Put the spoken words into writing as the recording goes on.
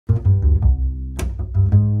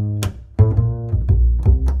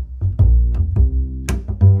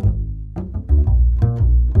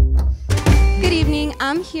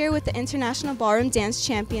I'm here with the International Ballroom Dance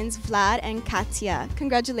Champions, Vlad and Katya.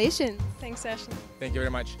 Congratulations. Thanks, Ashley. Thank you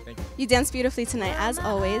very much. Thank you. You danced beautifully tonight, as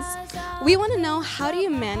always. We want to know, how do you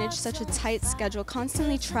manage such a tight schedule,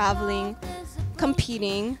 constantly traveling,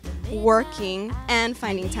 competing, working, and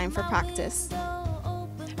finding time for practice?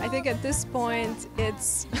 I think at this point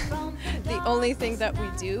it's the only thing that we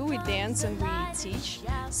do. We dance and we teach.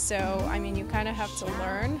 So, I mean, you kind of have to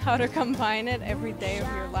learn how to combine it every day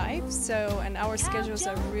of your life. So, and our schedules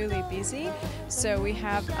are really busy. So we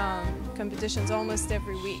have competitions almost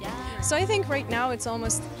every week. So I think right now it's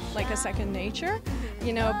almost like a second nature,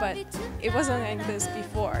 you know, but it wasn't like this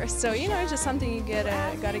before. So, you know, it's just something you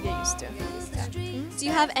gotta get used to. Do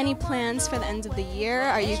you have any plans for the end of the year?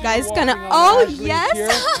 Are you guys gonna? Oh yes!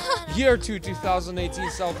 Year 2, 2018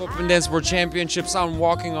 South Open Dancesport Championships. I'm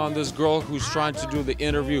walking on this girl who's trying to do the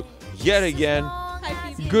interview yet again.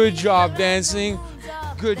 Good job dancing.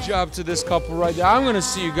 Good job to this couple right there. I'm gonna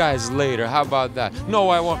see you guys later. How about that? No,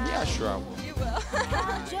 I won't. Yeah, sure I will. You will.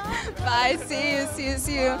 Bye.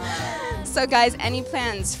 See you. So, guys, any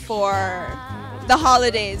plans for the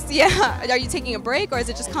holidays? Yeah. Are you taking a break, or is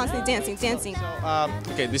it just constantly dancing? So,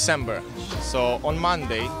 okay, December. So on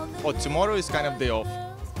Monday, or tomorrow is kind of day off.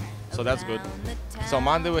 So that's good. So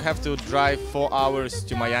Monday we have to drive 4 hours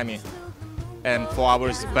to Miami and 4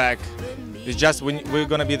 hours back. It's just we're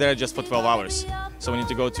gonna be there just for 12 hours. So we need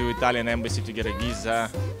to go to Italian embassy to get a visa.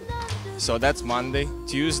 So that's Monday.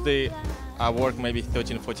 Tuesday I work maybe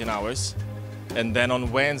 13, 14 hours. And then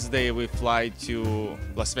on Wednesday we fly to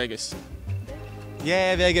Las Vegas.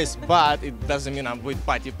 Yeah, Vegas, but it doesn't mean I'm with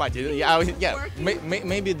party. Yeah.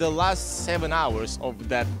 Maybe the last 7 hours of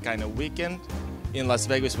that kind of weekend in Las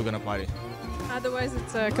Vegas we're gonna party. Otherwise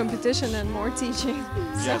it's a competition and more teaching.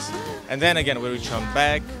 Yes. And then again we return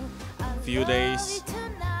back, few days.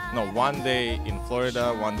 No, 1 day in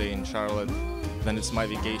Florida, 1 day in Charlotte. Then it's my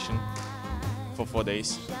vacation for 4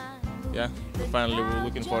 days. Yeah. Finally we're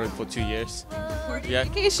looking for it for 2 years. Yeah.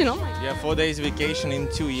 Vacation. Oh my God. Yeah, 4 days vacation in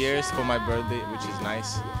 2 years for my birthday, which is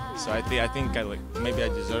nice. So I think maybe I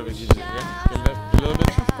deserve it. Yeah, a little bit.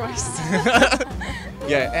 Of course.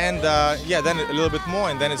 Yeah, and then a little bit more,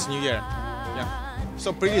 and then it's New Year. Yeah.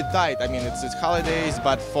 So pretty tight. I mean, it's holidays,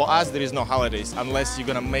 but for us there is no holidays unless you're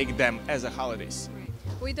gonna make them as a holidays.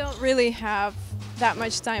 We don't really have that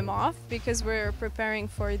much time off because we're preparing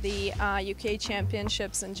for the UK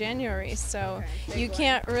Championships in January. So you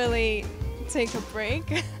can't really take a break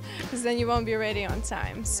because then you won't be ready on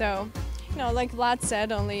time. So, you know, like Vlad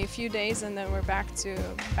said, only a few days and then we're back to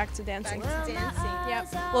dancing.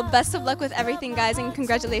 Yep. Well, best of luck with everything, guys, and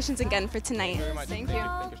congratulations again for tonight. Thank you.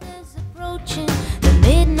 Approaching the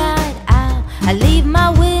midnight hour, I leave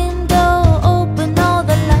my will.